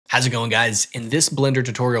How's it going, guys? In this Blender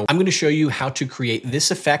tutorial, I'm going to show you how to create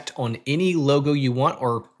this effect on any logo you want,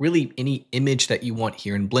 or really any image that you want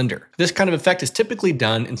here in Blender. This kind of effect is typically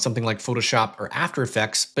done in something like Photoshop or After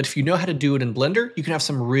Effects, but if you know how to do it in Blender, you can have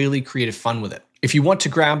some really creative fun with it. If you want to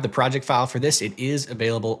grab the project file for this, it is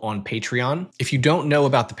available on Patreon. If you don't know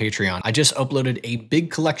about the Patreon, I just uploaded a big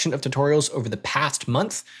collection of tutorials over the past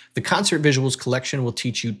month. The Concert Visuals collection will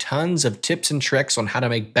teach you tons of tips and tricks on how to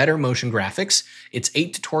make better motion graphics. It's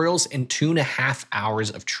 8 tutorials and 2.5 hours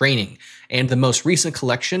of training. And the most recent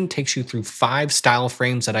collection takes you through 5 style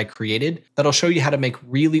frames that I created that'll show you how to make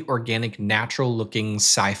really organic, natural looking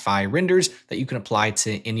sci-fi renders that you can apply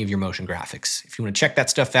to any of your motion graphics. If you want to check that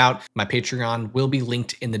stuff out, my Patreon will be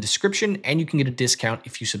linked in the description, and you can get a discount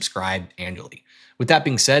if you subscribe annually. With that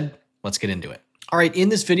being said, let's get into it. All right, in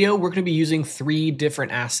this video, we're going to be using 3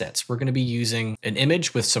 different assets. We're going to be using an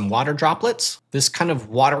image with some water droplets, this kind of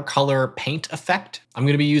watercolor paint effect. I'm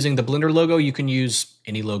going to be using the Blender logo. You can use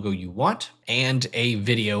any logo you want, and a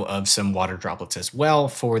video of some water droplets as well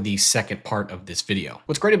for the second part of this video.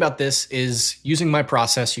 What's great about this is using my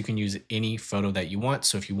process, you can use any photo that you want.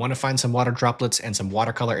 So if you want to find some water droplets and some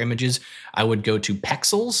watercolor images, I would go to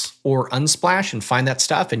Pexels or Unsplash and find that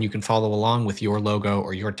stuff, and you can follow along with your logo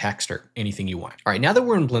or your text or anything you want. All right, now that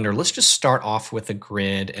we're in Blender, let's just start off with a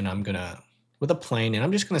grid, and with a plane, and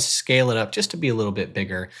I'm just gonna scale it up just to be a little bit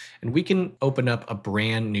bigger, and we can open up a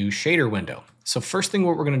brand new shader window. So first thing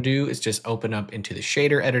what we're gonna do is just open up into the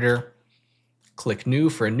shader editor, click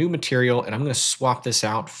new for a new material, and I'm gonna swap this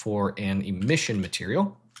out for an emission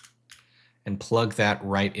material and plug that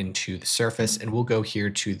right into the surface, and we'll go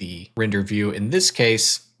here to the render view. In this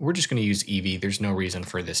case, we're just gonna use Eevee. There's no reason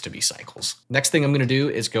for this to be cycles. Next thing I'm gonna do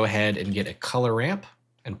is go ahead and get a color ramp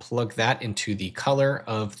and plug that into the color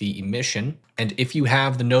of the emission. And if you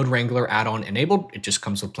have the Node Wrangler add-on enabled, it just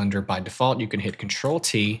comes with Blender by default. You can hit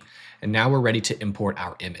Control-T, and now we're ready to import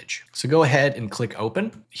our image. So go ahead and click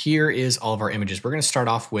open. Here is all of our images. We're gonna start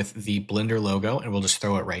off with the Blender logo, and we'll just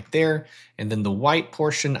throw it right there. And then the white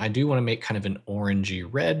portion, I do wanna make kind of an orangey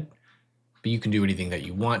red, but you can do anything that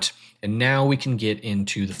you want. And now we can get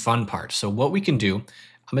into the fun part. So what we can do, I'm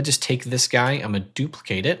gonna just take this guy, I'm gonna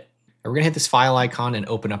duplicate it, and we're gonna hit this file icon and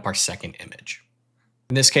open up our second image.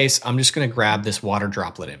 In this case, I'm just gonna grab this water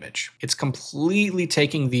droplet image. It's completely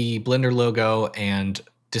taking the Blender logo and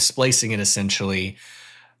displacing it essentially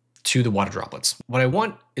to the water droplets. What I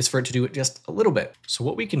want is for it to do it just a little bit. So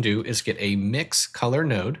what we can do is get a mix color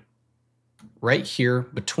node right here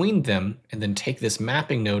between them, and then take this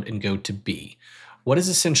mapping node and go to B. What is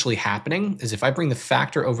essentially happening is if I bring the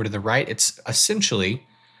factor over to the right, it's essentially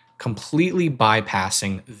completely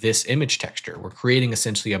bypassing this image texture. We're creating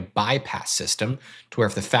essentially a bypass system to where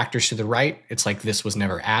if the factor's to the right, it's like this was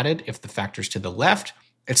never added. If the factor's to the left,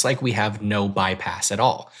 it's like we have no bypass at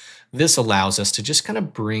all. This allows us to just kind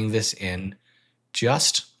of bring this in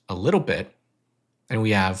just a little bit, and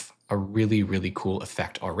we have a really, really cool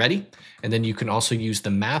effect already. And then you can also use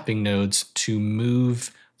the mapping nodes to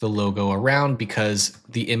move the logo around, because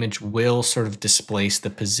the image will sort of displace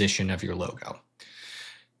the position of your logo.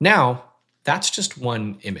 Now, that's just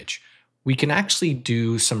one image. We can actually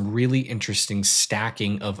do some really interesting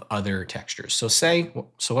stacking of other textures. So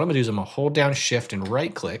what I'm gonna do is I'm gonna hold down Shift and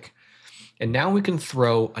right click, and now we can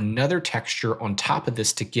throw another texture on top of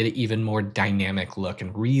this to get an even more dynamic look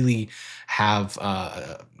and really have,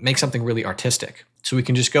 make something really artistic. So we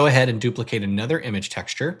can just go ahead and duplicate another image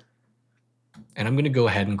texture, and I'm gonna go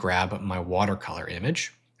ahead and grab my watercolor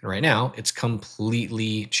image. And right now, it's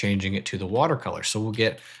completely changing it to the watercolor. So we'll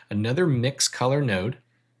get another mix color node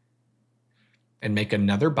and make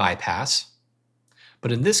another bypass.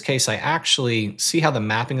 But in this case, I actually see how the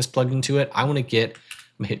mapping is plugged into it. I'm gonna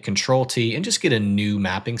hit Control-T and just get a new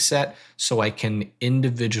mapping set so I can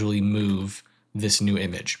individually move this new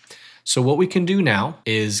image. So what we can do now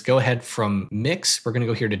is go ahead from mix, we're gonna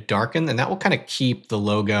go here to darken, and that will kind of keep the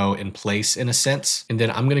logo in place in a sense. And then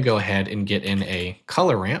I'm gonna go ahead and get in a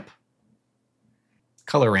color ramp,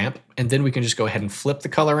 and then we can just go ahead and flip the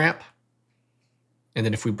color ramp. And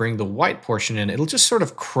then if we bring the white portion in, it'll just sort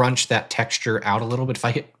of crunch that texture out a little bit.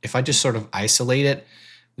 If I just sort of isolate it,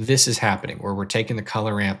 this is happening where we're taking the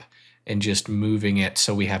color ramp and just moving it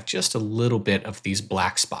so we have just a little bit of these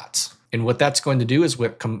black spots. And what that's going to do is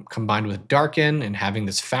combined with darken and having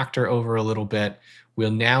this factor over a little bit,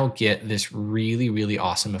 we'll now get this really, really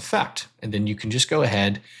awesome effect. And then you can just go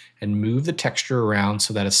ahead and move the texture around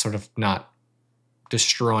so that it's sort of not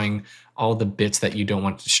destroying all the bits that you don't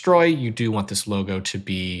want to destroy. You do want this logo to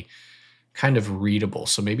be kind of readable.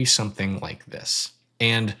 So maybe something like this.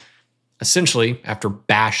 And essentially, after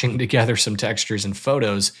bashing together some textures and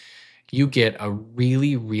photos, you get a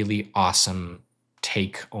really, really awesome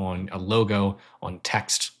take on a logo, on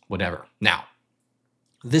text, whatever. Now,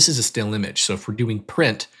 this is a still image. So if we're doing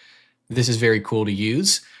print, this is very cool to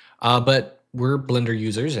use, but we're Blender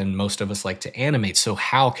users and most of us like to animate. So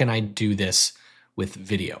how can I do this with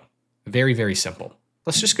video? Very, very simple.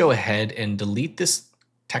 Let's just go ahead and delete this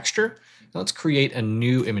texture. Now let's create a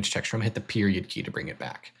new image texture. I'm gonna hit the period key to bring it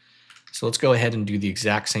back. So let's go ahead and do the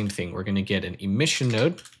exact same thing. We're gonna get an emission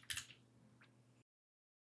node,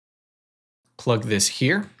 plug this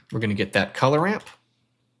here. We're gonna get that color ramp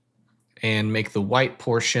and make the white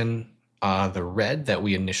portion the red that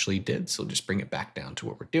we initially did. So just bring it back down to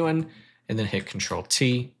what we're doing and then hit Control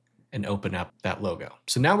T and open up that logo.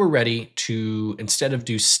 So now we're ready to, instead of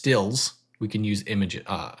do stills, we can use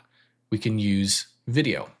we can use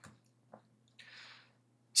video.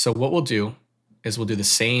 So what we'll do is we'll do the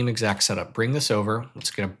same exact setup. Bring this over,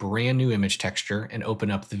 let's get a brand new image texture and open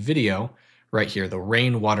up the video right here, the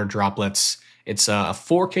rainwater droplets. It's a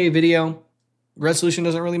 4K video. Resolution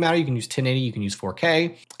doesn't really matter. You can use 1080, you can use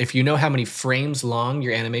 4K. If you know how many frames long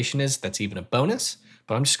your animation is, that's even a bonus.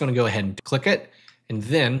 But I'm just gonna go ahead and click it. And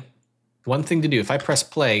then one thing to do, if I press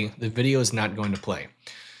play, the video is not going to play.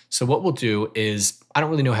 So what we'll do is, I don't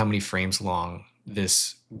really know how many frames long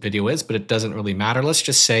this video is, but it doesn't really matter. Let's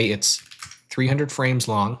just say it's 300 frames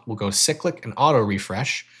long. We'll go cyclic and auto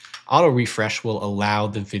refresh. Auto refresh will allow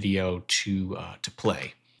the video to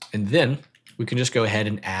play. And then we can just go ahead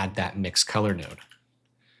and add that mix color node.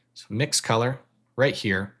 So mix color right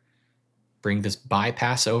here, bring this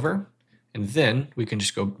bypass over, and then we can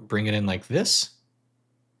just go bring it in like this.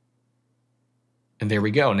 And there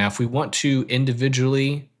we go. Now, if we want to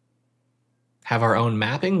individually have our own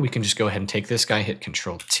mapping, we can just go ahead and take this guy, hit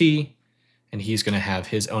Control T, and he's gonna have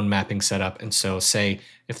his own mapping set up. And so say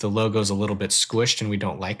if the logo's a little bit squished and we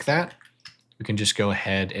don't like that, we can just go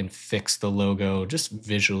ahead and fix the logo just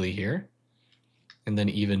visually here, and then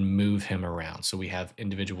even move him around. So we have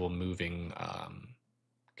individual moving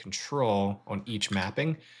control on each mapping.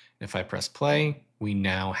 And if I press play, we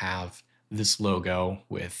now have this logo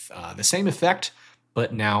with the same effect,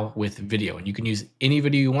 but now with video. And you can use any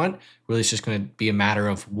video you want. Really, it's just gonna be a matter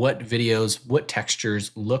of what videos, what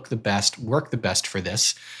textures look the best, work the best for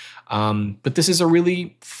this. But this is a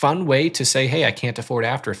really fun way to say, hey, I can't afford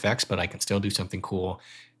After Effects, but I can still do something cool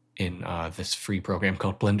in this free program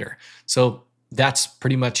called Blender. So that's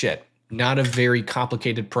pretty much it. Not a very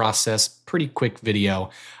complicated process, pretty quick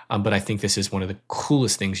video, but I think this is one of the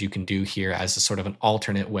coolest things you can do here as a sort of an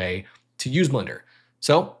alternate way to use Blender.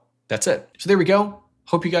 So that's it. So there we go.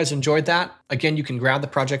 Hope you guys enjoyed that. Again, you can grab the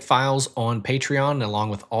project files on Patreon along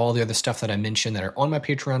with all the other stuff that I mentioned that are on my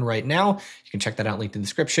Patreon right now. You can check that out, linked in the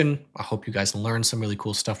description. I hope you guys learned some really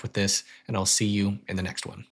cool stuff with this, and I'll see you in the next one.